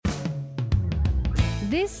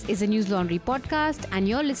This is a News Laundry podcast, and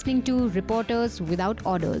you're listening to Reporters Without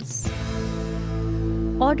Orders.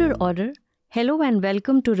 Order, order. Hello and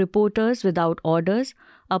welcome to Reporters Without Orders,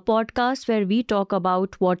 a podcast where we talk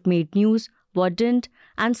about what made news, what didn't,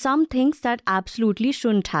 and some things that absolutely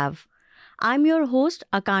shouldn't have. I'm your host,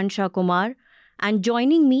 Akansha Kumar, and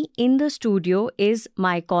joining me in the studio is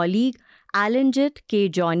my colleague, Alanjit K.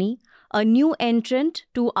 Johnny, a new entrant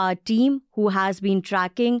to our team who has been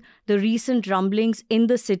tracking the recent rumblings in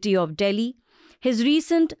the city of Delhi. His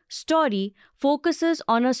recent story focuses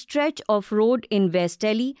on a stretch of road in West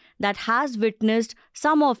Delhi that has witnessed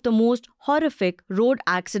some of the most horrific road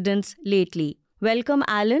accidents lately. Welcome,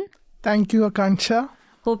 Alan. Thank you, Akansha.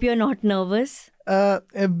 Hope you're not nervous. A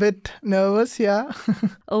bit nervous, yeah.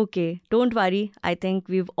 Okay, don't worry. I think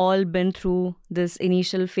we've all been through this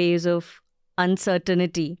initial phase of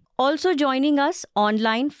uncertainty. Also joining us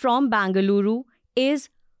online from Bangalore is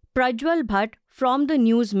Prajwal Bhatt from the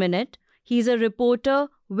News Minute. He's a reporter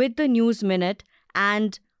with the News Minute,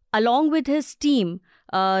 and along with his team,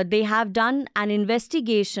 they have done an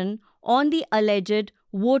investigation on the alleged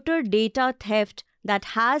voter data theft that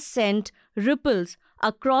has sent ripples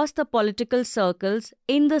across the political circles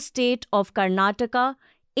in the state of Karnataka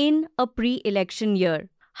in a pre-election year.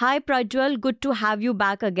 Hi Prajwal, good to have you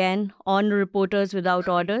back again on Reporters Without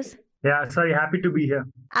Orders. Yeah, sorry, happy to be here.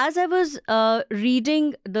 As I was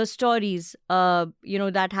reading the stories,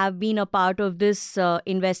 that have been a part of this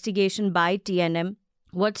investigation by TNM,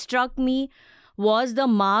 what struck me was the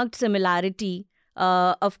marked similarity.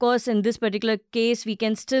 Of course, in this particular case, we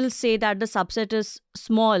can still say that the subset is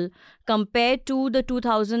small compared to the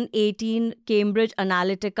 2018 Cambridge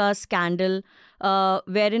Analytica scandal,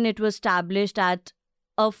 wherein it was established that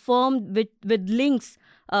a firm with links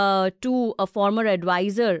to a former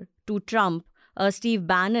advisor to Trump, Steve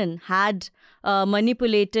Bannon, had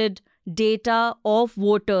manipulated data of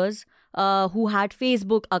voters who had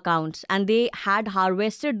Facebook accounts, and they had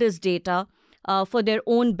harvested this data for their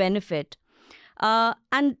own benefit.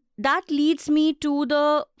 And that leads me to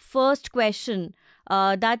the first question,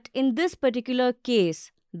 that in this particular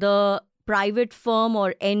case, the private firm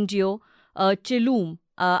or NGO, Chilume,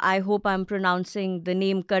 I hope I'm pronouncing the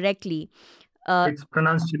name correctly. It's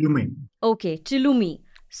pronounced Chilume. Okay, Chilume.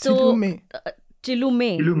 So, Chilume.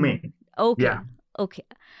 Chilume. Okay. Yeah. Okay.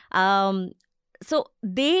 So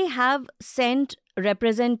they have sent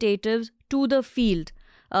representatives to the field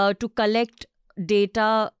to collect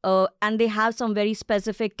data, and they have some very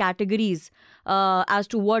specific categories as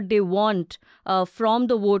to what they want from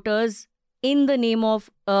the voters in the name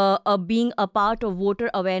of being a part of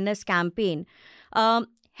voter awareness campaign.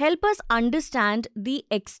 Help us understand the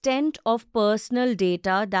extent of personal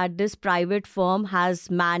data that this private firm has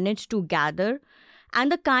managed to gather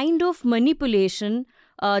and the kind of manipulation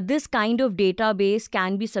this kind of database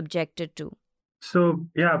can be subjected to. So,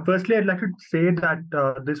 yeah, firstly, I'd like to say that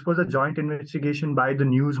this was a joint investigation by the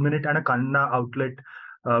News Minute and a Kannada outlet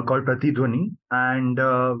called Pratidhwani. And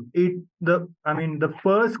the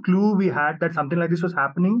first clue we had that something like this was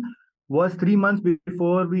happening was 3 months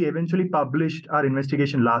before we eventually published our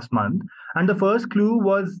investigation last month. And the first clue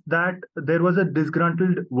was that there was a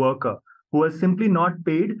disgruntled worker who was simply not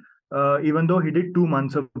paid, even though he did 2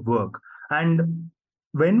 months of work. And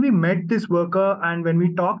when we met this worker and when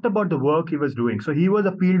we talked about the work he was doing, so he was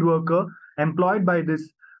a field worker employed by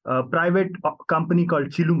this private company called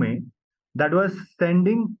Chilume that was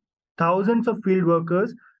sending thousands of field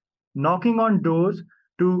workers knocking on doors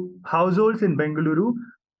to households in Bengaluru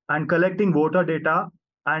and collecting voter data,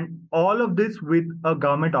 and all of this with a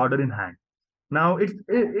government order in hand. Now, it's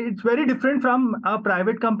very different from a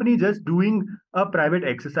private company just doing a private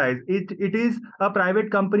exercise. It is a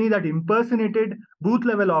private company that impersonated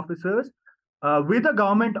booth-level officers with a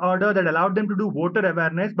government order that allowed them to do voter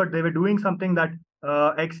awareness, but they were doing something that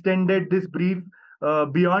extended this brief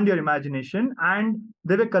beyond your imagination, and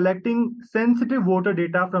they were collecting sensitive voter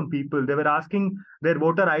data from people. They were asking their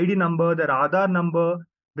voter ID number, their Aadhaar number,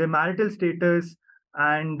 their marital status,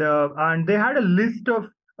 and they had a list of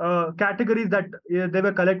categories that they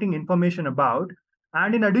were collecting information about.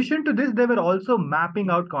 And in addition to this, they were also mapping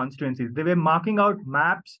out constituencies. They were marking out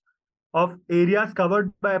maps of areas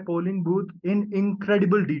covered by a polling booth in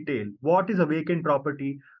incredible detail. What is a vacant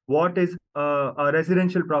property? What is a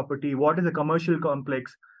residential property? What is a commercial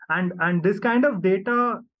complex? And this kind of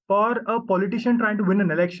data for a politician trying to win an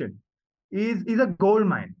election is a gold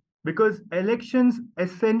mine. Because elections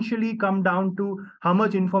essentially come down to how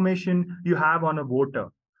much information you have on a voter.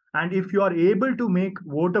 And if you are able to make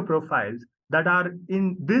voter profiles that are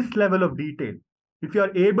in this level of detail, if you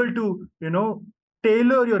are able to,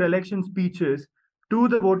 tailor your election speeches to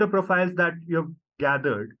the voter profiles that you've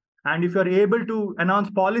gathered, and if you're able to announce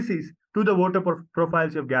policies to the voter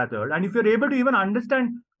profiles you've gathered, and if you're able to even understand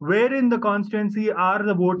where in the constituency are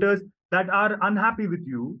the voters that are unhappy with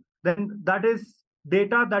you, then that is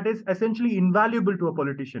data that is essentially invaluable to a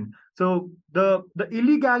politician. So the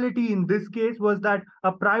illegality in this case was that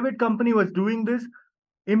a private company was doing this,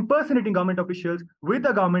 impersonating government officials with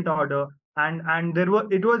a government order, and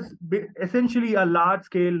it was essentially a large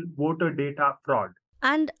scale voter data fraud.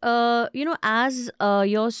 And, as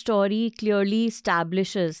your story clearly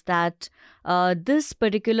establishes that this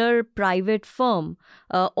particular private firm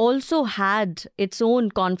also had its own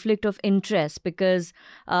conflict of interest because,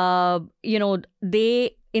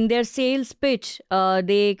 they, in their sales pitch,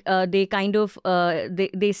 they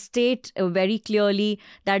state very clearly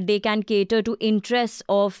that they can cater to interests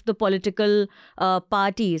of the political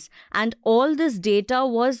parties, and all this data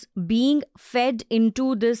was being fed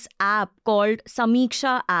into this app called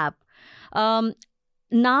Samiksha app.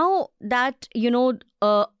 Now that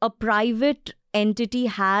a private entity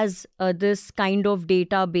has this kind of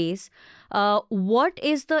database, what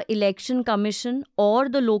is the Election Commission or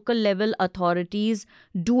the local level authorities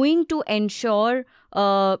doing to ensure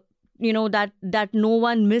that no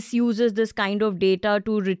one misuses this kind of data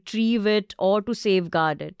to retrieve it or to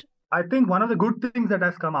safeguard it? I think one of the good things that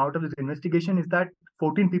has come out of this investigation is that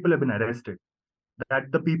 14 people have been arrested.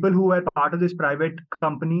 That the people who were part of this private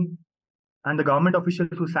company and the government officials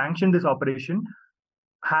who sanctioned this operation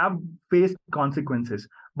have faced consequences.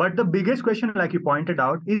 But the biggest question, like you pointed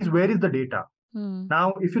out, is where is the data?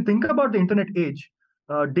 Now, if you think about the internet age,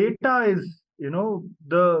 data is,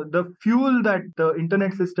 the fuel that the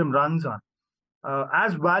internet system runs on,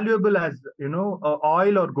 as valuable as,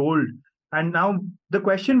 oil or gold. And now the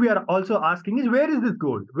question we are also asking is, where is this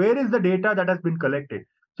gold? Where is the data that has been collected?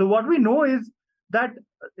 So what we know is that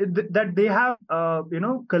they have,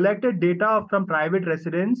 collected data from private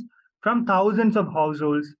residents from thousands of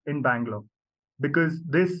households in Bangalore, because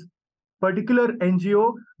this particular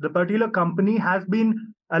NGO, the particular company, has been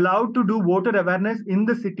allowed to do voter awareness in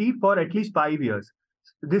the city for at least 5 years.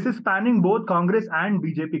 This is spanning both Congress and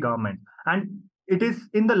BJP government. And it is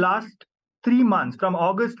in the last 3 months, from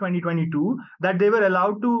August 2022, that they were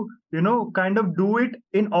allowed to, do it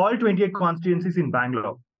in all 28 constituencies in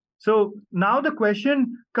Bangalore. So now the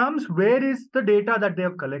question comes, where is the data that they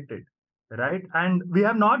have collected, right? And we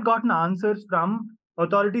have not gotten answers from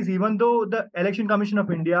authorities, even though the Election Commission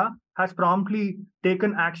of India has promptly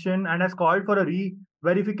taken action and has called for a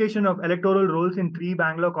re-verification of electoral rolls in 3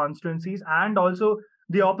 Bangalore constituencies. And also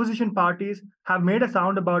the opposition parties have made a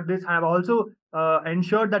sound about this, have also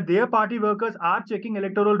ensured that their party workers are checking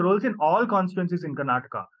electoral rolls in all constituencies in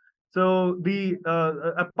Karnataka. So the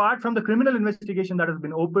apart from the criminal investigation that has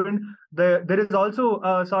been opened, there is also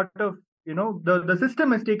a sort of, the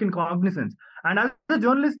system has taken cognizance. And as a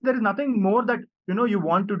journalist, there is nothing more that, you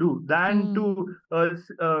want to do than to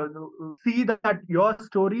see that your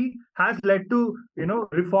story has led to,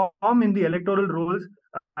 reform in the electoral rolls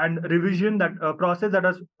and revision, that process that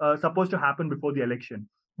was supposed to happen before the election.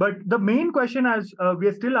 But the main question, as we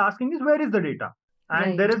are still asking, is where is the data?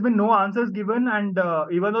 And there has been no answers given. And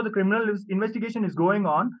even though the criminal investigation is going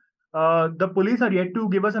on, the police are yet to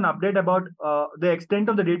give us an update about the extent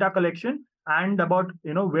of the data collection and about,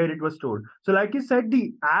 where it was stored. So like you said,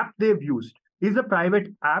 the app they've used is a private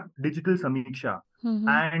app, Digital Samiksha.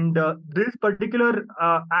 And this particular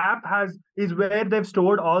app is where they've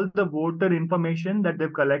stored all the voter information that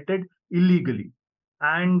they've collected illegally.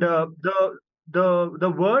 And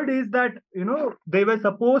the word is that, they were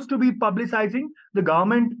supposed to be publicizing the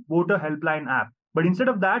government voter helpline app. But instead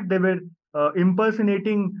of that, they were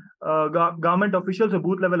impersonating government officials or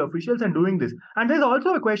booth level officials and doing this. And there's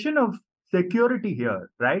also a question of security here,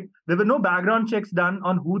 right? There were no background checks done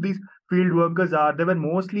on who these field workers are. They were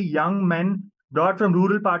mostly young men brought from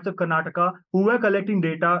rural parts of Karnataka who were collecting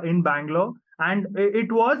data in Bangalore. And it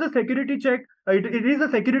was a security check. It is a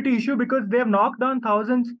security issue because they have knocked down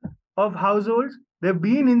thousands of households. They've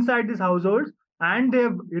been inside these households and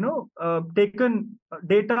they've, taken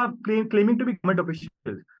data claiming to be government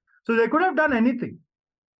officials. So they could have done anything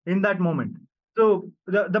in that moment. So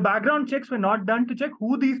the background checks were not done to check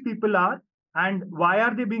who these people are and why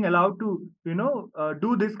are they being allowed to,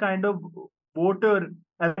 do this kind of voter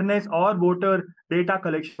awareness or voter data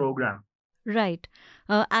collection program. Right.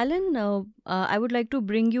 Alan, I would like to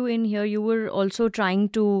bring you in here. You were also trying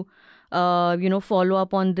to, follow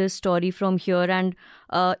up on this story from here. And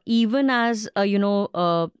even as,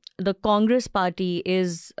 the Congress party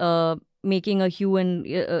is, making a hue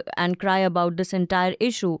and cry about this entire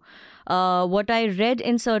issue. What I read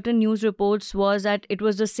in certain news reports was that it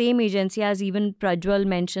was the same agency, as even Prajwal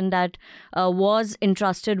mentioned, that was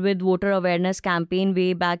entrusted with voter awareness campaign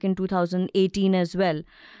way back in 2018 as well.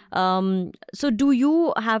 So do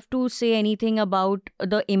you have to say anything about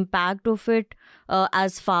the impact of it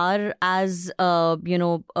as far as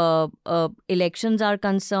elections are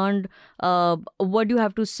concerned? What do you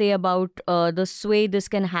have to say about the sway this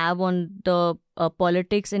can have on the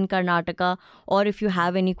politics in Karnataka, or if you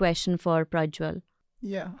have any question for Prajwal?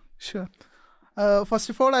 Yeah, sure. First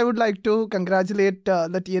of all, I would like to congratulate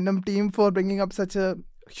the TNM team for bringing up such a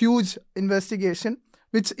huge investigation,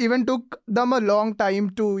 which even took them a long time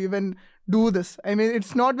to even do this. I mean,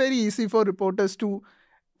 it's not very easy for reporters to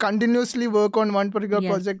continuously work on one particular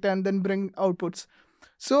project and then bring outputs.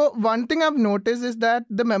 So one thing I've noticed is that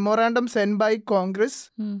the memorandum sent by Congress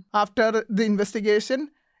after the investigation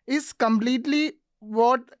is completely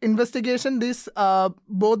what investigation this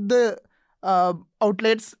both the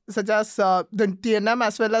outlets such as the TNM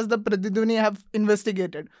as well as the Pratidhwani have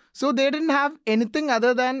investigated. So they didn't have anything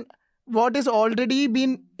other than what is already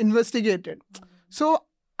been investigated. So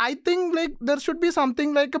I think like there should be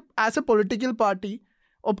something like as a political party,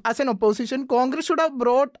 as an opposition, Congress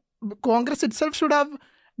itself should have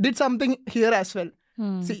did something here as well.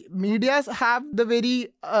 See, medias have the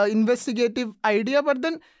very investigative idea, but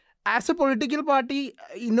then as a political party,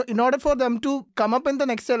 in order for them to come up in the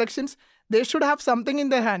next elections, they should have something in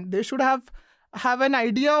their hand. They should have an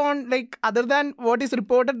idea on, like, other than what is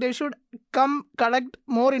reported, they should collect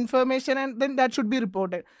more information and then that should be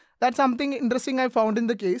reported. That's something interesting I found in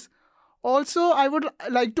the case. Also, I would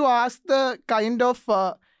like to ask the kind of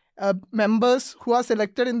members who are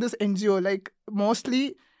selected in this NGO. Like,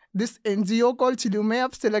 mostly this NGO called Chilume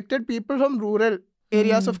have selected people from rural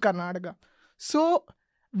areas of Karnataka. So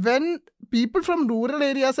when people from rural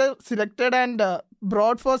areas are selected and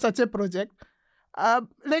brought for such a project,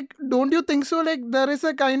 like, don't you think so? Like, there is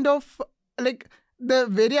a kind of, like, the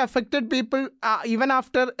very affected people, even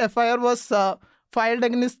after FIR was filed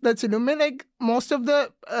against the Chilume, like, most of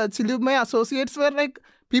the Chilume associates were, like,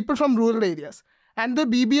 people from rural areas. And the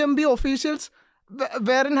BBMP officials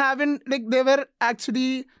weren't having, like, they were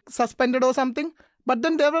actually suspended or something, but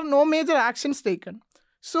then there were no major actions taken.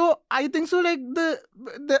 So I think so, like,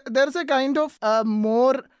 there's a kind of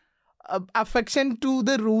more affection to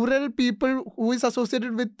the rural people who is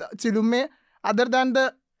associated with Chilume other than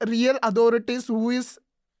the real authorities who is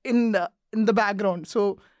in the background.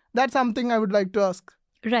 So that's something I would like to ask.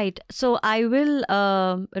 Right. So I will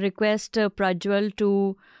request Prajwal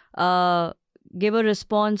to give a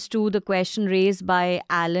response to the question raised by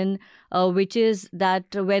Alan, which is that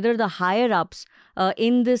whether the higher-ups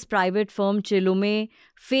in this private firm Chilume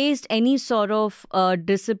faced any sort of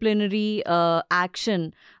disciplinary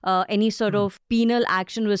action, any sort of penal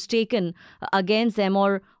action was taken against them,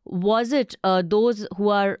 or was it those who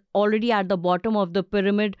are already at the bottom of the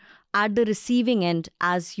pyramid at the receiving end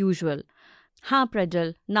as usual?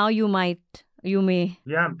 Prajwal, now you may thank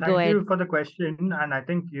you for the question. And I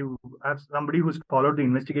think you have somebody who's followed the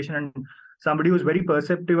investigation and somebody who's very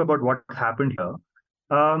perceptive about what happened here.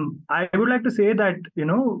 I would like to say that,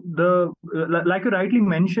 like you rightly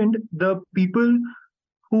mentioned, the people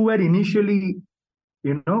who were initially,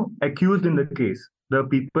 accused in the case, the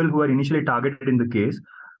people who were initially targeted in the case,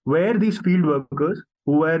 were these field workers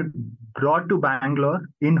who were brought to Bangalore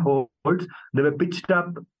in hordes. They were pitched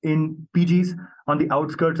up in PGs on the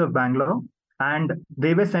outskirts of Bangalore, and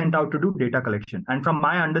they were sent out to do data collection. And from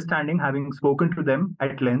my understanding, having spoken to them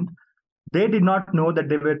at length, they did not know that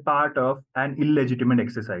they were part of an illegitimate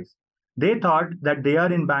exercise. They thought that they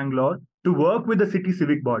are in Bangalore to work with the city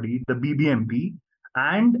civic body, the BBMP,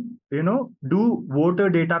 and do voter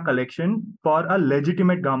data collection for a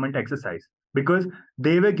legitimate government exercise, because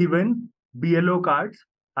they were given BLO cards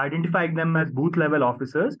identifying them as booth level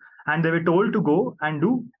officers, and they were told to go and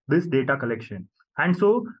do this data collection. And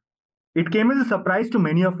so it came as a surprise to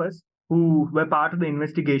many of us who were part of the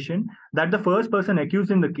investigation that the first person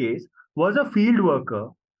accused in the case was a field worker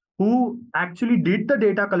who actually did the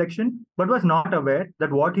data collection but was not aware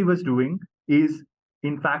that what he was doing is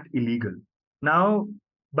in fact illegal. Now,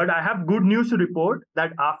 but I have good news to report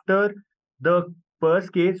that after the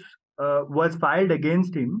first case was filed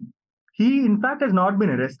against him, he in fact has not been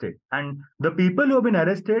arrested. And the people who have been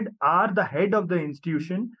arrested are the head of the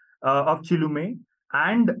institution of Chilume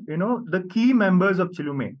and the key members of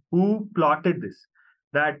Chilume who plotted this.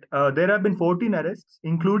 That there have been 14 arrests,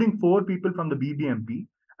 including 4 people from the BBMP,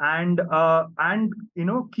 and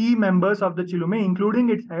key members of the Chilume, including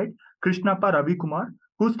its head Krishnappa Ravi Kumar,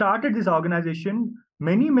 who started this organization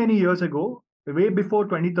many years ago, way before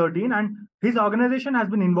 2013, and his organization has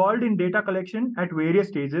been involved in data collection at various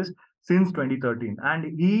stages since 2013.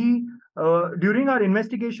 And during our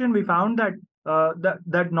investigation, we found that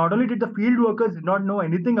not only did the field workers did not know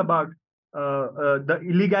anything about the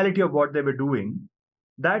illegality of what they were doing,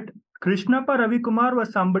 that Krishnappa Ravikumar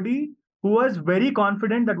was somebody who was very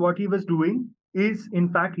confident that what he was doing is in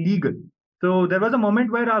fact legal. So there was a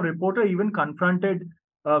moment where our reporter even confronted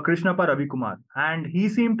Krishnappa Ravikumar, and he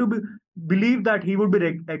seemed to believe that he would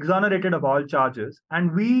be exonerated of all charges.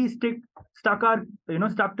 And we stuck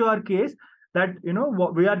to our case that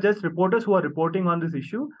we are just reporters who are reporting on this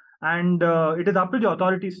issue, and it is up to the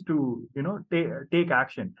authorities to take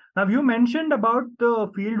action. Now, you mentioned about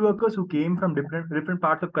the field workers who came from different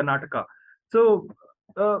parts of Karnataka. So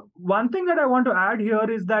one thing that I want to add here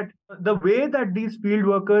is that the way that these field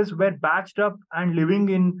workers were batched up and living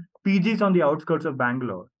in PGs on the outskirts of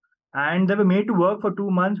Bangalore, and they were made to work for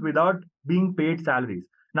 2 months without being paid salaries.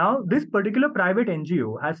 Now, this particular private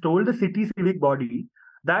NGO has told the city civic body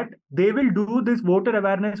that they will do this voter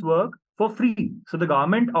awareness work for free. So the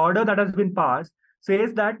government order that has been passed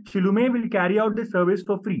says that Chilume will carry out this service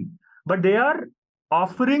for free, but they are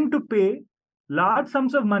offering to pay large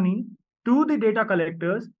sums of money to the data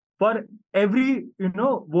collectors for every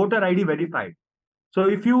voter ID verified. So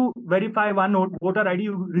if you verify one voter ID,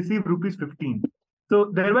 you receive rupees 15. So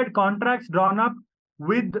there were contracts drawn up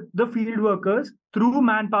with the field workers through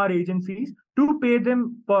manpower agencies to pay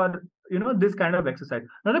them for this kind of exercise.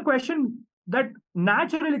 Now the question that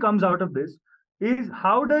naturally comes out of this is,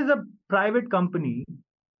 how does a private company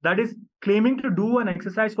that is claiming to do an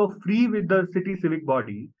exercise for free with the city civic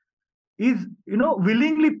body is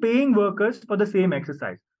willingly paying workers for the same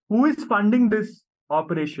exercise? Who is funding this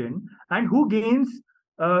operation, and who gains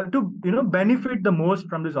to benefit the most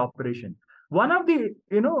from this operation? One of the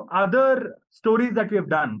other stories that we have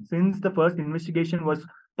done since the first investigation was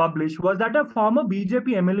published was that a former BJP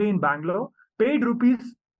MLA in Bangalore paid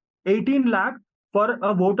rupees 18 lakh for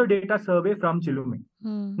a voter data survey from Chilume.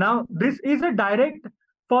 Now, this is a direct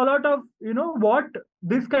fallout of what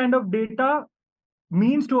this kind of data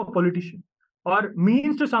means to a politician or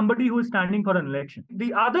means to somebody who is standing for an election.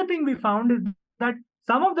 The other thing we found is that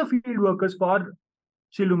some of the field workers for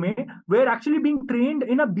Chilume were actually being trained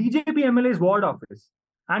in a BJP MLA's ward office.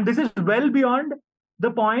 And this is well beyond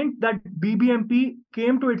the point that BBMP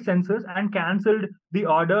came to its senses and cancelled the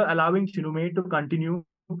order allowing Chilume to continue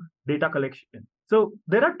data collection. So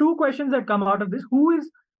there are two questions that come out of this. Who is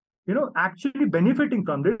actually benefiting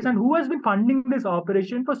from this, and who has been funding this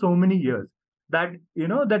operation for so many years? That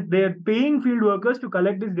that they're paying field workers to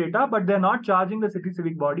collect this data, but they're not charging the city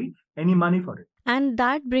civic body any money for it. And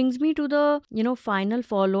that brings me to the final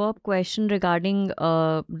follow-up question regarding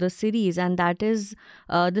the series, and that is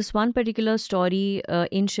this one particular story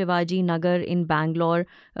in Shivaji Nagar in Bangalore,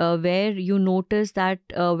 where you notice that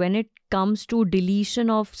when it comes to deletion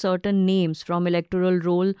of certain names from electoral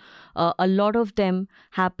roll, a lot of them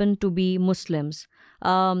happen to be Muslims.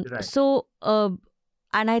 Right. So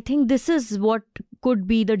and I think this is what could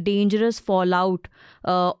be the dangerous fallout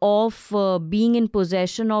of being in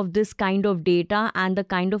possession of this kind of data and the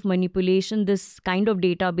kind of manipulation this kind of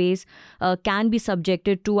database can be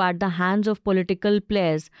subjected to at the hands of political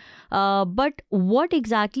players. But what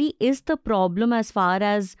exactly is the problem as far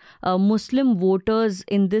as Muslim voters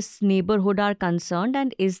in this neighborhood are concerned?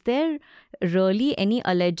 And is there really any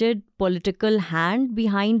alleged political hand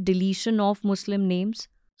behind deletion of Muslim names?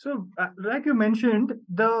 So, like you mentioned,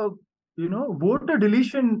 the voter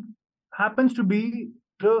deletion happens to be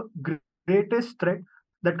the greatest threat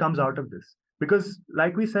that comes out of this, because,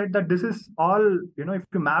 like we said, that this is all if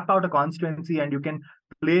you map out a constituency and you can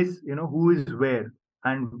place who is where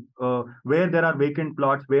and where there are vacant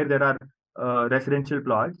plots, where there are residential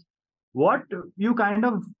plots, what you kind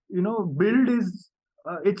of build is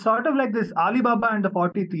it's sort of like this Alibaba and the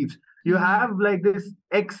 40 Thieves. You have like this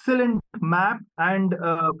excellent map and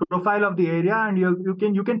profile of the area, and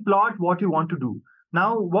you can plot what you want to do.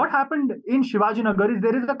 Now, what happened in Shivaji Nagar is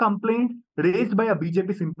there is a complaint raised by a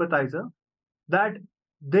BJP sympathizer that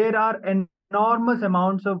there are enormous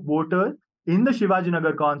amounts of voters in the Shivaji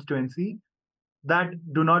Nagar constituency that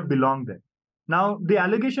do not belong there. Now, the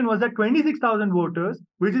allegation was that 26,000 voters,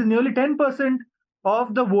 which is nearly 10%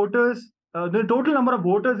 of the voters, the total number of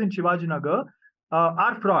voters in Shivaji Nagar,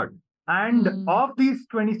 are fraud. And of these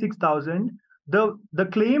 26,000, the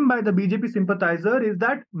claim by the BJP sympathizer is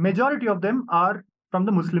that majority of them are from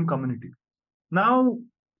the Muslim community. Now,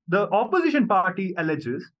 the opposition party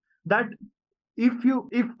alleges that if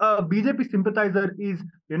a BJP sympathizer is,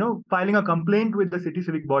 filing a complaint with the city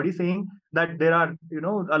civic body saying that there are,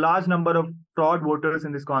 a large number of fraud voters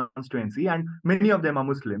in this constituency and many of them are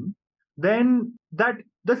Muslim, then that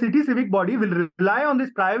the city civic body will rely on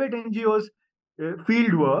this private NGOs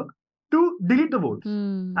field work to delete the votes.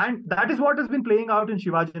 And that is what has been playing out in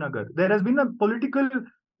Shivajinagar. There has been a political,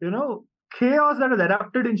 chaos that has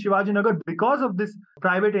erupted in Shivajinagar because of this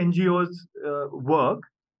private NGOs work.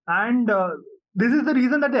 And this is the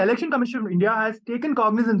reason that the Election Commission of India has taken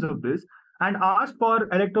cognizance of this and asked for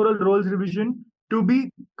electoral rolls revision to be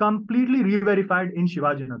completely re-verified in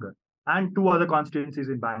Shivajinagar and 2 other constituencies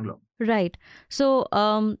in Bangalore. Right. So,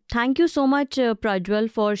 thank you so much, Prajwal,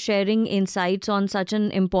 for sharing insights on such an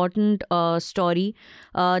important story.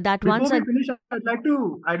 That Before we finish,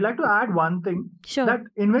 I'd like to add one thing. Sure. That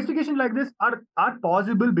investigations like this are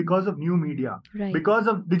possible because of new media, Right. because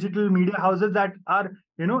of digital media houses that are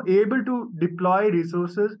able to deploy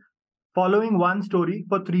resources following one story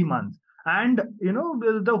for 3 months, and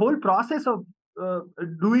the whole process of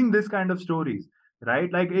doing this kind of stories.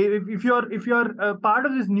 Right, like if you're part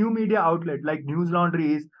of this new media outlet, like News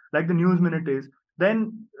Laundry is, like the News Minute is,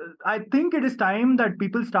 then I think it is time that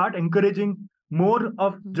people start encouraging more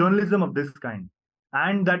of journalism of this kind,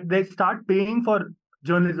 and that they start paying for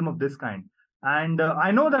journalism of this kind. And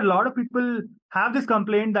I know that a lot of people have this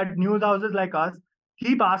complaint that news houses like us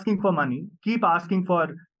keep asking for money, keep asking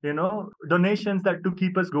for donations that to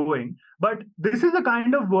keep us going. But this is the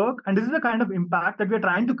kind of work and this is the kind of impact that we are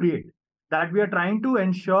trying to create. That we are trying to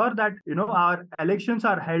ensure that our elections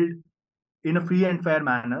are held in a free and fair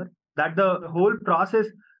manner, that the whole process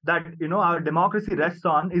that our democracy rests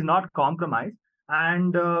on is not compromised.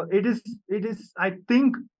 And it is I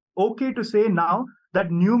think okay to say now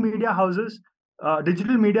that new media houses,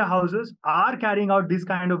 digital media houses, are carrying out this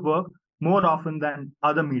kind of work more often than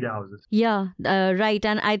other media houses. Yeah, right.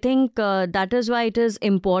 And I think that is why it is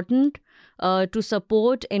important to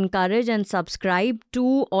support, encourage and subscribe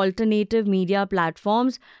to alternative media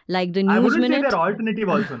platforms like the News I wouldn't Minute. say they're alternative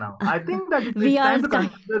also now. I think that it's We time are to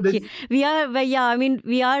consider this.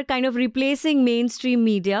 we are kind of replacing mainstream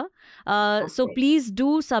media. So please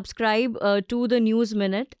do subscribe to the News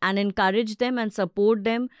Minute and encourage them and support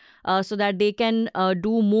them so that they can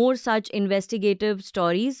do more such investigative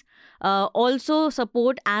stories. Also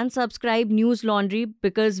support and subscribe News Laundry,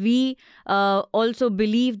 because we also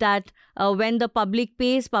believe that when the public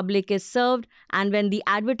pays, public is served, and when the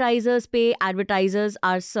advertisers pay, advertisers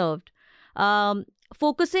are served.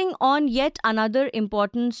 Focusing on yet another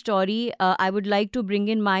important story, I would like to bring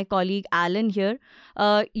in my colleague Alan here.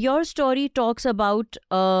 Your story talks about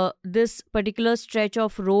this particular stretch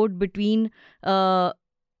of road between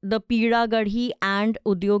the Piragadhi and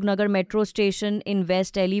Udyognagar metro station in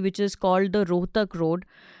West Delhi, which is called the Rohtak Road,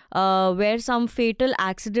 where some fatal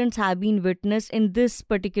accidents have been witnessed in this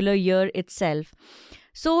particular year itself.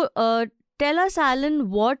 So, tell us, Alan,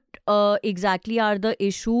 what exactly are the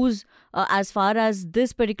issues as far as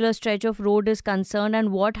this particular stretch of road is concerned,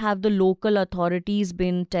 and what have the local authorities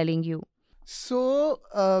been telling you? So,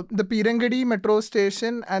 the Piragadhi metro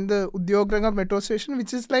station and the Udyognagar metro station,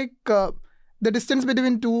 which is like the distance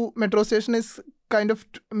between 2 metro stations is kind of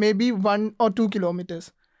maybe 1 or 2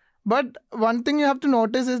 kilometers. But one thing you have to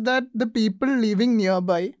notice is that the people living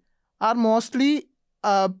nearby are mostly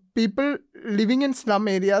people living in slum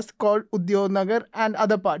areas called Udyognagar and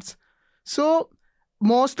other parts. So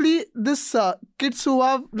mostly this kids who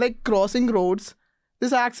are like crossing roads,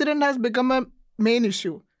 this accident has become a main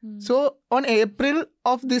issue. So on April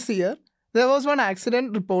of this year, there was one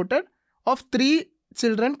accident reported of 3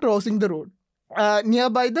 children crossing the road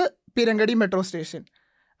nearby the Piragadhi metro station.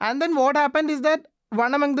 And then what happened is that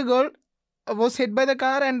one among the girl was hit by the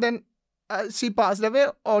car and then she passed away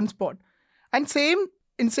on spot. And same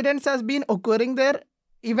incidents has been occurring there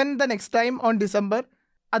even the next time on December.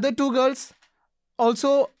 Other 2 girls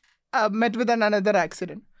also met with another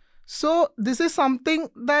accident. So this is something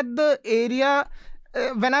that the area,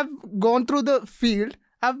 when I've gone through the field,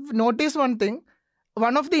 I've noticed one thing.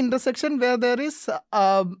 One of the intersection where there is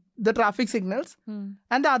the traffic signals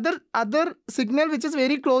and the other signal which is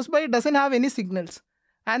very close by doesn't have any signals.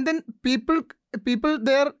 And then people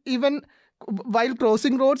there, even while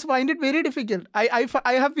crossing roads, find it very difficult. I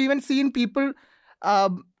have even seen people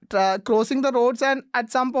crossing the roads, and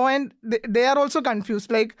at some point they are also confused,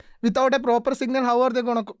 like without a proper signal, how are they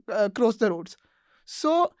going to cross the roads?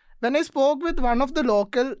 So when I spoke with one of the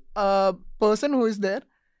local person who is there,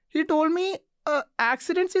 he told me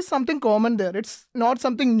accidents is something common there. It's not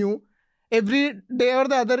something new. Every day or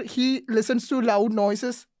the other, he listens to loud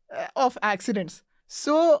noises of accidents.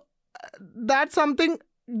 So that's something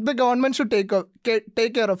the government should take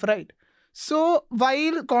care of, right? So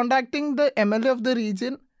while contacting the MLA of the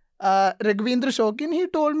region, Raghavendra Shokin, he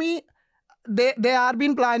told me they are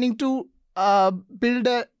been planning to build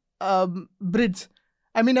a bridge,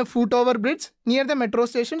 I mean a foot over bridge near the metro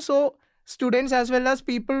station, so students as well as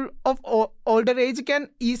people of older age can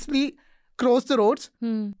easily cross the roads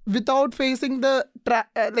without facing the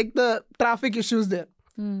the traffic issues there.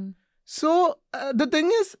 So the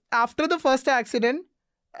thing is, after the first accident,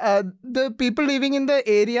 the people living in the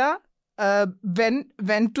area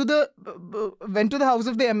went to the house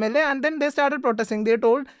of the MLA, and then they started protesting. They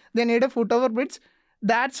told they need a foot over bridge.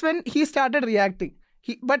 That's when he started reacting.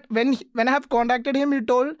 But when I have contacted him, he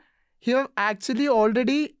told he actually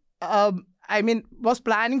already was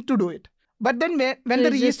planning to do it. But then when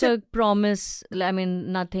it's just a promise, I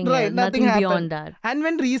mean, nothing nothing beyond that. And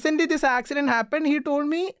when recently this accident happened, he told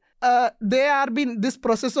me this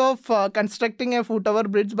process of constructing a foot over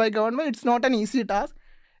bridge by government, it's not an easy task.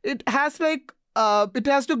 It has it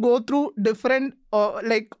has to go through different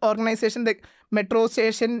organization, like metro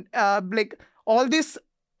station, all this,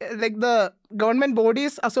 the government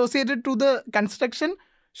bodies associated to the construction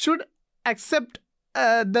should accept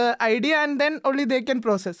the idea, and then only they can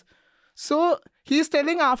process. So he's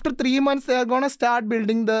telling after 3 months they are going to start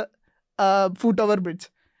building the foot over bridge,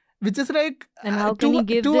 which is and how can you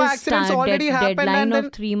give two this accidents already happened, deadline and then,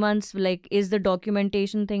 of 3 months? Is the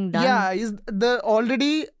documentation thing done? Yeah, is the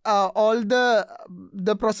already all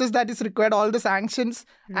the process that is required, all the sanctions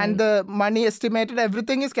and the money estimated,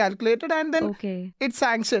 everything is calculated, and then it's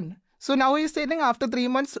sanctioned. So now he's saying after 3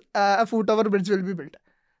 months a foot over bridge will be built.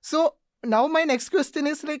 So now my next question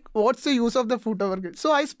is what's the use of the foot over bridge?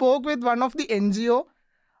 So I spoke with one of the NGO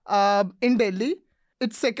in Delhi.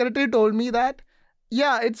 Its secretary told me that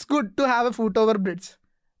it's good to have a foot over bridge,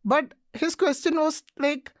 but his question was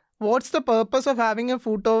what's the purpose of having a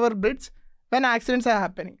foot over bridge when accidents are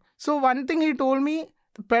happening? So one thing he told me,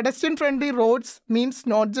 pedestrian friendly roads means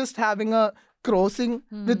not just having a crossing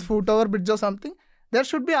with foot over bridge or something. There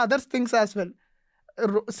should be other things as well.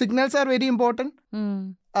 Signals are very important.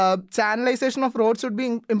 Channelization of roads should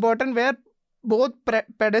be important, where both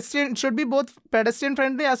pedestrian should be both pedestrian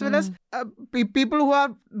friendly as well as people who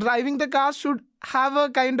are driving the cars should have a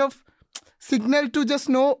kind of signal to just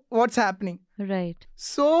know what's happening. Right.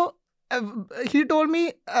 So he told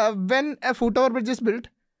me when a foot over bridge is built,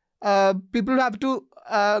 people have to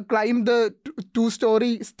climb the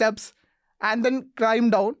 2-story steps and then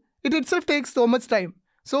climb down. It itself takes so much time.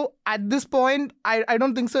 So at this point, I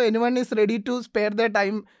don't think so anyone is ready to spare their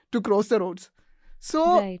time to cross the roads.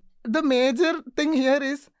 So the major thing here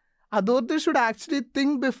is authorities should actually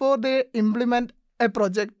think before they implement a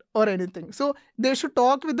project or anything. So they should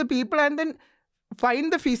talk with the people and then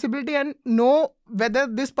find the feasibility and know whether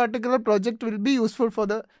this particular project will be useful for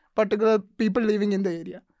the particular people living in the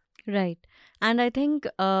area. Right. And I think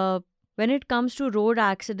when it comes to road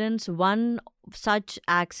accidents, one such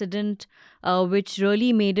accident which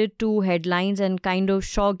really made it to headlines and kind of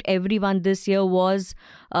shocked everyone this year was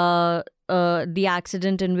the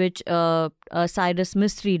accident in which Cyrus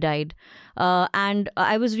Mistry died. And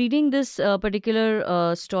I was reading this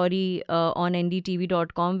particular story on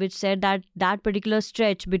ndtv.com, which said that that particular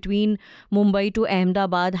stretch between Mumbai to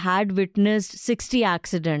Ahmedabad had witnessed 60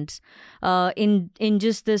 accidents in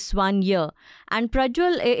just this 1 year. And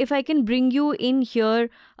Prajwal, if I can bring you in here,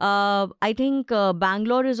 I think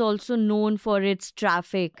Bangalore is also known for its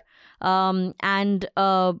traffic. And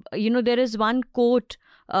there is one quote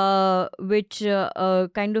which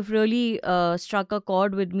kind of really struck a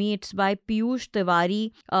chord with me. It's by Piyush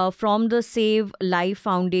Tiwari from the Save Life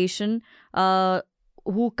Foundation,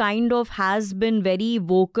 who kind of has been very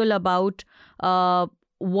vocal about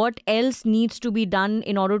what else needs to be done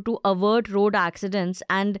in order to avert road accidents.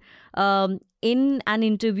 And in an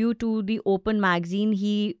interview to the Open magazine,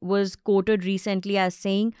 he was quoted recently as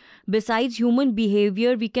saying, besides human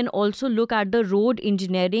behavior, we can also look at the road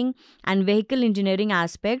engineering and vehicle engineering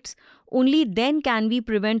aspects. Only then can we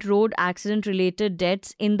prevent road accident related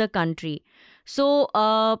deaths in the country. So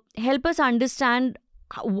help us understand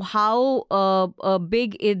how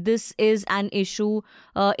big this is an issue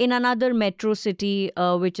in another metro city,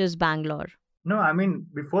 which is Bangalore. No, I mean,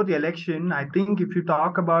 before the election, I think if you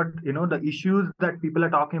talk about, the issues that people are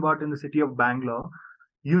talking about in the city of Bangalore,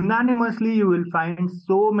 unanimously you will find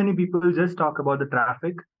so many people just talk about the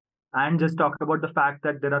traffic and just talk about the fact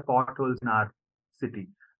that there are potholes in our city.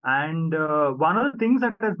 And one of the things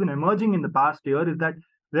that has been emerging in the past year is that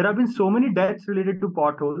there have been so many deaths related to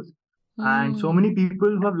potholes. And so many people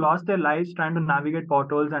who have lost their lives trying to navigate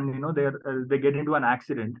potholes, and they get into an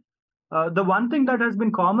accident. the one thing that has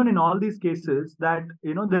been common in all these cases that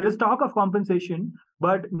there is talk of compensation,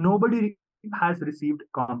 but nobody has received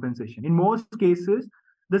compensation. In most cases,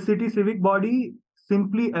 the city civic body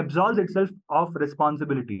simply absolves itself of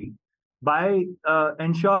responsibility by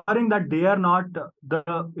ensuring that they are not the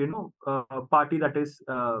party that is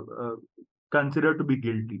considered to be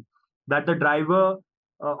guilty, that the driver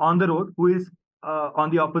on the road who is on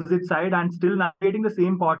the opposite side and still navigating the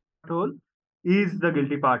same pothole is the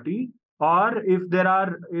guilty party. Or if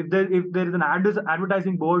there is an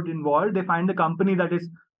advertising board involved, they find the company that is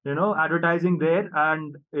advertising there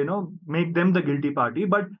and make them the guilty party,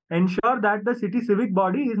 but ensure that the city civic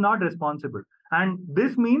body is not responsible. And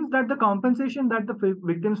this means that the compensation that the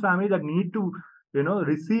victim's family that need to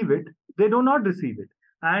receive it, they do not receive it.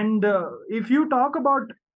 And if you talk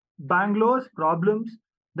about Bangalore's problems,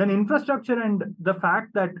 then infrastructure and the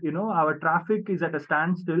fact that our traffic is at a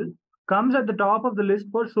standstill comes at the top of the list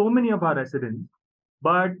for so many of our residents.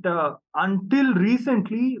 But until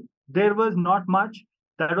recently, there was not much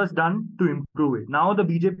that was done to improve it. Now the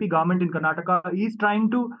BJP government in Karnataka is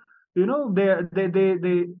trying to,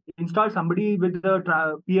 they install somebody with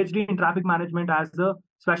a PhD in traffic management as the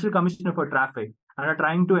special commissioner for traffic, and are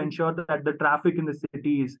trying to ensure that the traffic in the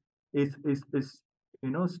city is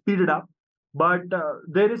speeded up. But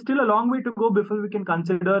there is still a long way to go before we can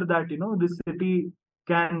consider that this city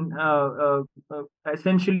can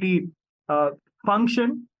essentially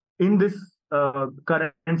function in this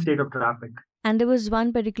current state of traffic. And there was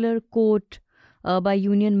one particular quote by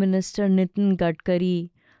Union Minister Nitin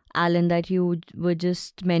Gadkari, Alan, that you were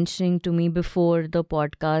just mentioning to me before the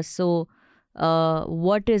podcast. So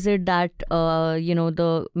what is it that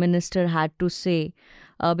the minister had to say?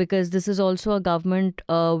 Because this is also a government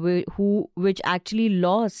which actually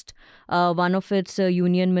lost one of its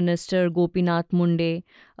union minister, Gopinath Munde,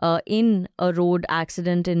 in a road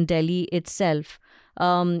accident in Delhi itself.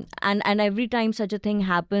 And every time such a thing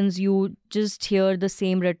happens, you just hear the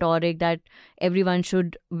same rhetoric that everyone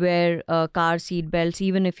should wear car seat belts.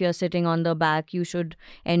 Even if you're sitting on the back, you should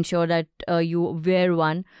ensure that you wear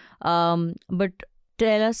one. But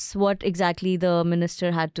tell us what exactly the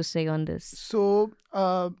minister had to say on this. So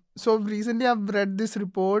recently I've read this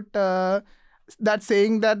report that's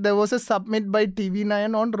saying that there was a summit by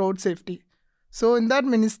TV9 on road safety. So in that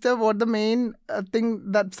minister, what the main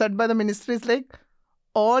thing that said by the minister is like,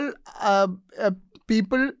 all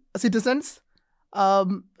people, citizens,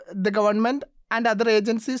 the government and other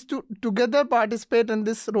agencies to together participate in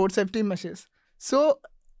this road safety measures. So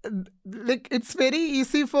it's very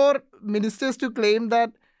easy for ministers to claim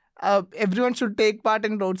that everyone should take part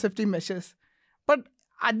in road safety measures. But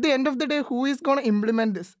at the end of the day, who is going to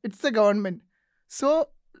implement this? It's the government. So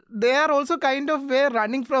they are also kind of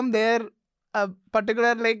running from their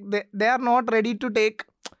particular, they are not ready to take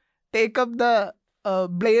up the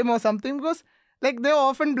blame or something, because they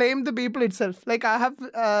often blame the people itself. I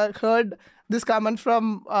have heard this comment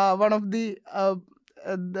from one of the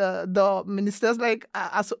ministers,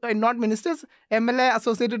 not ministers, MLA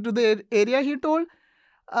associated to the area. He told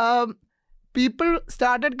people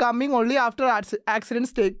started coming only after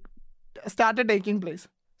accidents started taking place.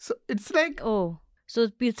 So it's so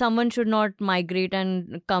someone should not migrate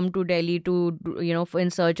and come to Delhi to, in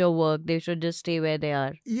search of work. They should just stay where they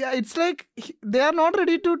are. Yeah, it's they are not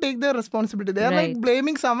ready to take their responsibility. They are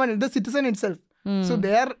blaming someone, the citizen itself. So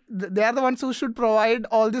they are the ones who should provide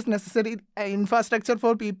all this necessary infrastructure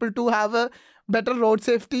for people to have a better road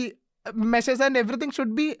safety measures, and everything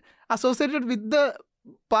should be associated with the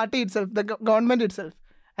party itself, the government itself.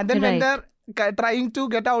 And then when they're trying to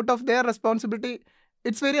get out of their responsibility,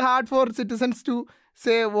 it's very hard for citizens to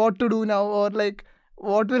say what to do now, or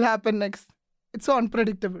what will happen next. It's so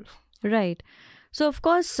unpredictable. Right. So, of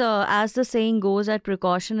course, as the saying goes, that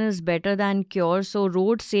precaution is better than cure. So,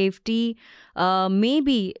 road safety may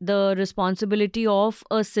be the responsibility of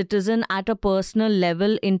a citizen at a personal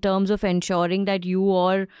level in terms of ensuring that you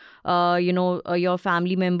or, your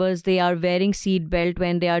family members, they are wearing seat belt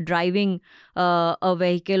when they are driving a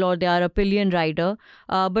vehicle, or they are a pillion rider.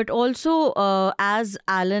 But also, as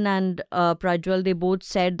Alan and Prajwal, they both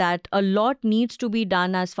said that a lot needs to be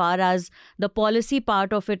done as far as the policy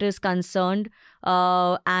part of it is concerned.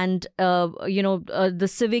 And the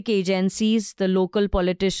civic agencies, the local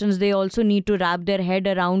politicians, they also need to wrap their head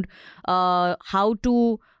around how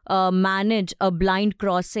to manage a blind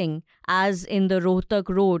crossing as in the Rohtak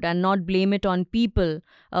Road, and not blame it on people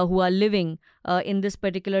who are living in this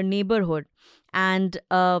particular neighborhood. And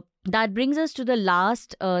that brings us to the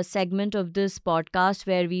last segment of this podcast,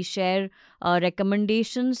 where we share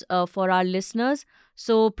recommendations for our listeners.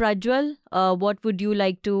 So, Prajwal, what would you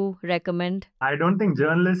like to recommend? I don't think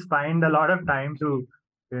journalists find a lot of time to,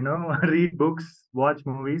 read books, watch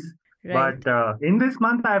movies. Right. But in this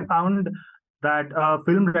month, I found that a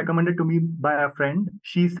film recommended to me by a friend.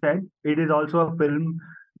 She said it is also a film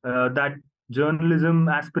that journalism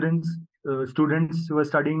aspirants, students who are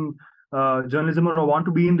studying journalism or want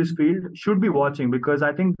to be in this field should be watching, because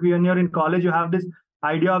I think when you're in college, you have this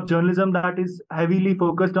idea of journalism that is heavily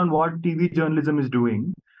focused on what TV journalism is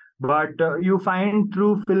doing. But you find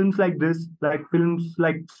through films like this, like films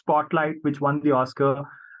like Spotlight, which won the Oscar,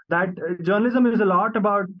 that journalism is a lot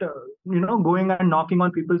about going and knocking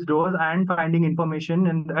on people's doors and finding information,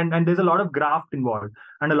 and there's a lot of graft involved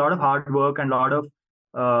and a lot of hard work and a lot of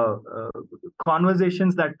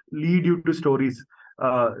conversations that lead you to stories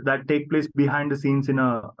that take place behind the scenes in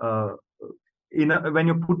a when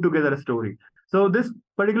you put together a story. So this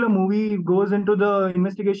particular movie goes into the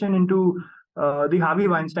investigation into the Harvey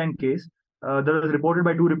Weinstein case that was reported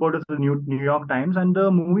by two reporters of the New York Times, and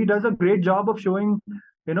the movie does a great job of showing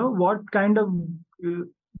what kind of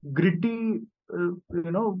gritty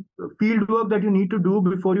field work that you need to do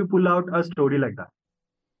before you pull out a story like that.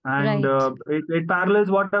 And it parallels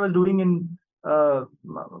what I was doing in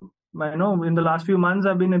in the last few months.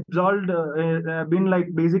 I've been absolved. I've been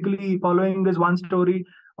like basically following this one story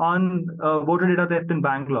on voter data theft in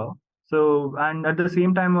Bangalore. So, and at the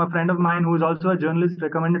same time, a friend of mine who is also a journalist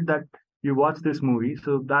recommended that you watch this movie.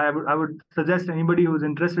 So I would suggest anybody who's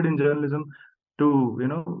interested in journalism to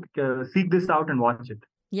seek this out and watch it.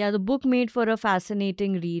 Yeah, the book made for a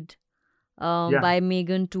fascinating read by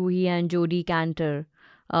Megan Twohey and Jodie Cantor.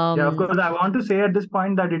 Of course, I want to say at this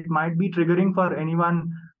point that it might be triggering for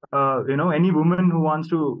anyone, any woman who wants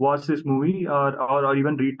to watch this movie or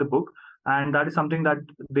even read the book. And that is something that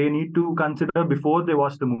they need to consider before they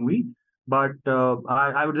watch the movie. But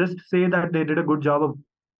I would just say that they did a good job of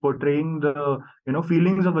portraying the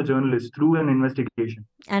feelings of a journalist through an investigation.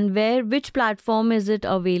 And which platform is it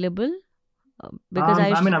available? Because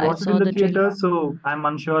I watched it in the theater, so I'm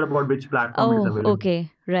unsure about which platform is available.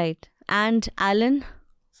 Okay, right. And Alan?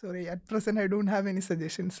 Sorry, at present I don't have any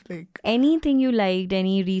suggestions. Like anything you liked,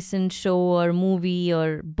 any recent show or movie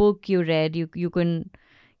or book you read, you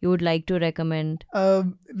would like to recommend?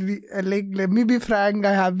 Let me be frank,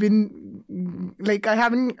 I haven't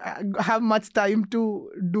have much time to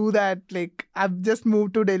do that. Like I've just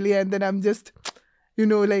moved to Delhi and then I'm just,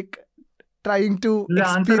 trying to the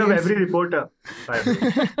answer of every reporter.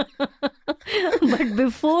 But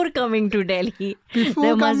before coming to Delhi,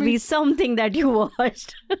 must be something that you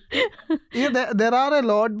watched. Yeah, there are a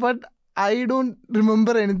lot, but I don't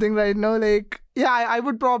remember anything right now. I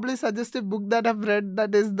would probably suggest a book that I've read,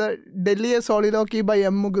 that is the Delhi a Soliloquy by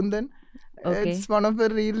M. Mukundan. Okay. It's one of the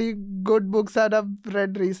really good books that I've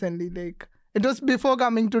read recently. It was before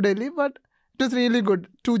coming to Delhi, but it was really good.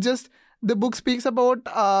 The book speaks about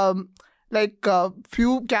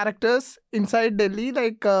few characters inside Delhi.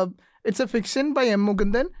 It's a fiction by M.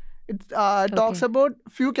 Mukundan. It talks about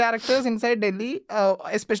few characters inside Delhi,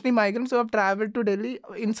 especially migrants who have traveled to Delhi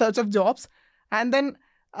in search of jobs. And then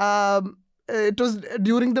it was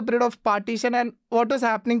during the period of partition and what was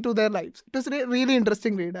happening to their lives. It was a really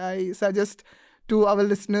interesting read. I suggest to our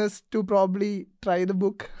listeners to probably try the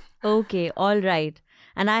book. Okay, all right.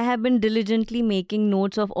 And I have been diligently making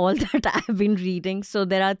notes of all that I have been reading. So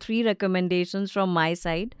there are 3 recommendations from my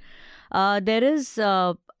side. There is,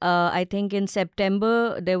 I think in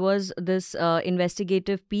September, there was this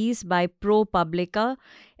investigative piece by ProPublica.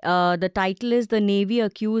 The title is "The Navy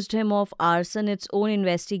Accused Him of Arson. Its Own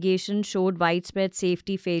Investigation Showed Widespread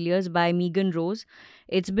Safety Failures" by Megan Rose.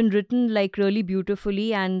 It's been written really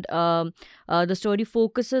beautifully, and the story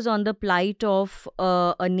focuses on the plight of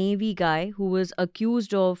a Navy guy who was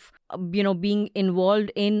accused of being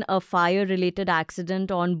involved in a fire-related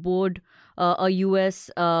accident on board a US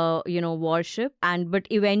warship, but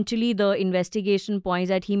eventually the investigation points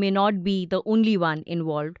that he may not be the only one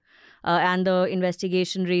involved. And the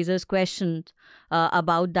investigation raises questions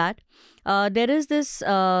about that. There is this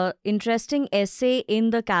interesting essay in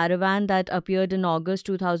The Caravan that appeared in August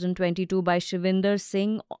 2022 by Shivinder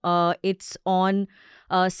Singh. It's on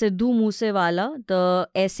Sidhu Moosewala. The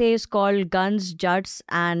essay is called "Guns, Juts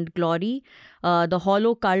and Glory, The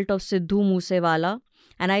Hollow Cult of Sidhu Moosewala."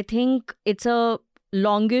 And I think it's a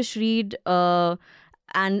longish read,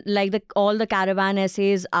 and like all the caravan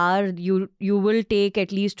essays are, you will take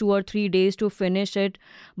at least 2 or 3 days to finish it,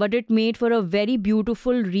 but it made for a very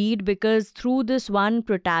beautiful read, because through this one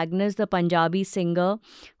protagonist, the Punjabi singer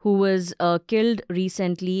who was killed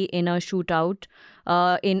recently in a shootout,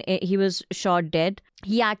 he was shot dead.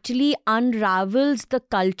 He actually unravels the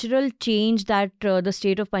cultural change that the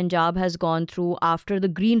state of Punjab has gone through after the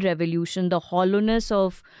Green Revolution, the hollowness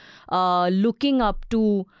of looking up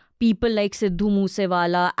to people like Sidhu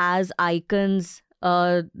Moosewala as icons,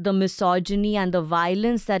 the misogyny and the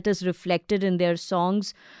violence that is reflected in their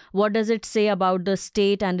songs. What does it say about the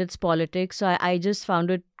state and its politics? So I just found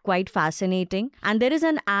it quite fascinating. And there is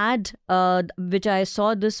an ad which I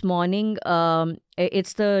saw this morning.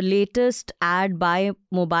 It's the latest ad by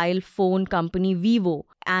mobile phone company Vivo,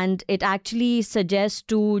 and it actually suggests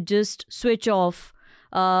to just switch off.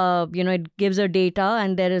 It gives a data,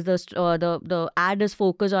 and there is the ad is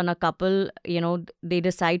focused on a couple. They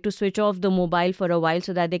decide to switch off the mobile for a while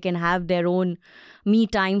so that they can have their own me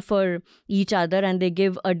time for each other, and they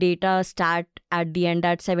give a data stat at the end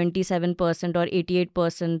that 77% or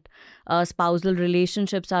 88% spousal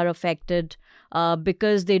relationships are affected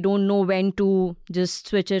because they don't know when to just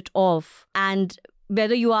switch it off. And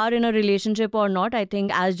whether you are in a relationship or not, I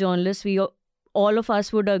think as journalists, all of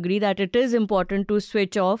us would agree that it is important to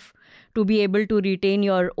switch off to be able to retain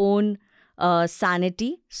your own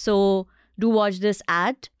sanity. So do watch this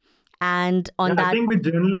ad. And on that, I think with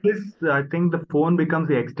journalists, I think the phone becomes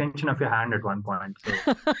the extension of your hand at one point. So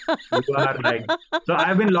you are like, so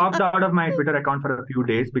I've been locked out of my Twitter account for a few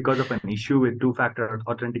days because of an issue with two-factor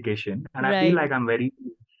authentication, and I feel like I'm very,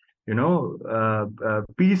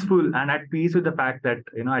 peaceful and at peace with the fact that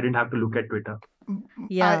I didn't have to look at Twitter.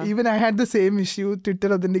 Yeah. I had the same issue,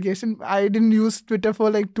 Twitter authentication. I didn't use Twitter for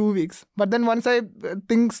like 2 weeks. But then once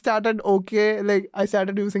things started okay, I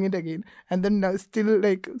started using it again. And then still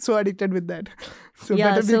so addicted with that. So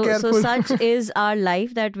better be careful. So such is our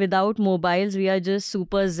life, that without mobiles, we are just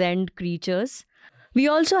super zen creatures. We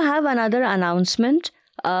also have another announcement.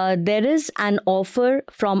 There is an offer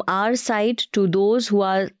from our side to those who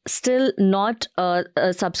are still not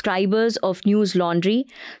subscribers of News Laundry.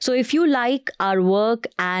 So if you like our work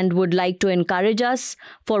and would like to encourage us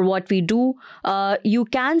for what we do, you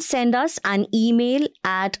can send us an email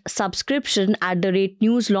at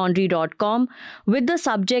subscription@newslaundry.com with the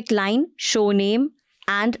subject line show name.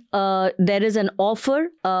 And there is an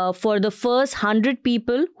offer for the first 100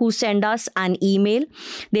 people who send us an email.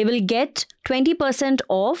 They will get 20%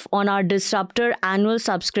 off on our Disruptor annual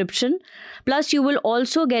subscription. Plus, you will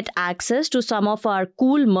also get access to some of our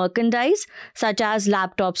cool merchandise, such as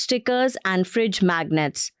laptop stickers and fridge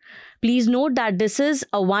magnets. Please note that this is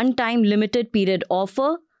a one-time limited period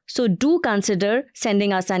offer, so do consider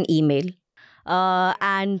sending us an email.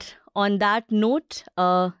 And on that note,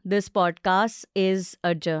 this podcast is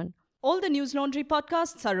adjourned. All the News Laundry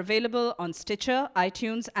podcasts are available on Stitcher,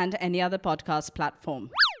 iTunes, and any other podcast platform.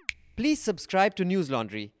 Please subscribe to News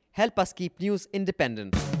Laundry. Help us keep news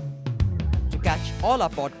independent. To catch all our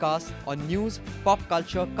podcasts on news, pop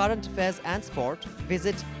culture, current affairs, and sport,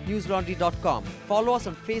 visit newslaundry.com. Follow us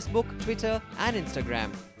on Facebook, Twitter, and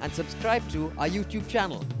Instagram, and subscribe to our YouTube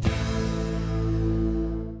channel.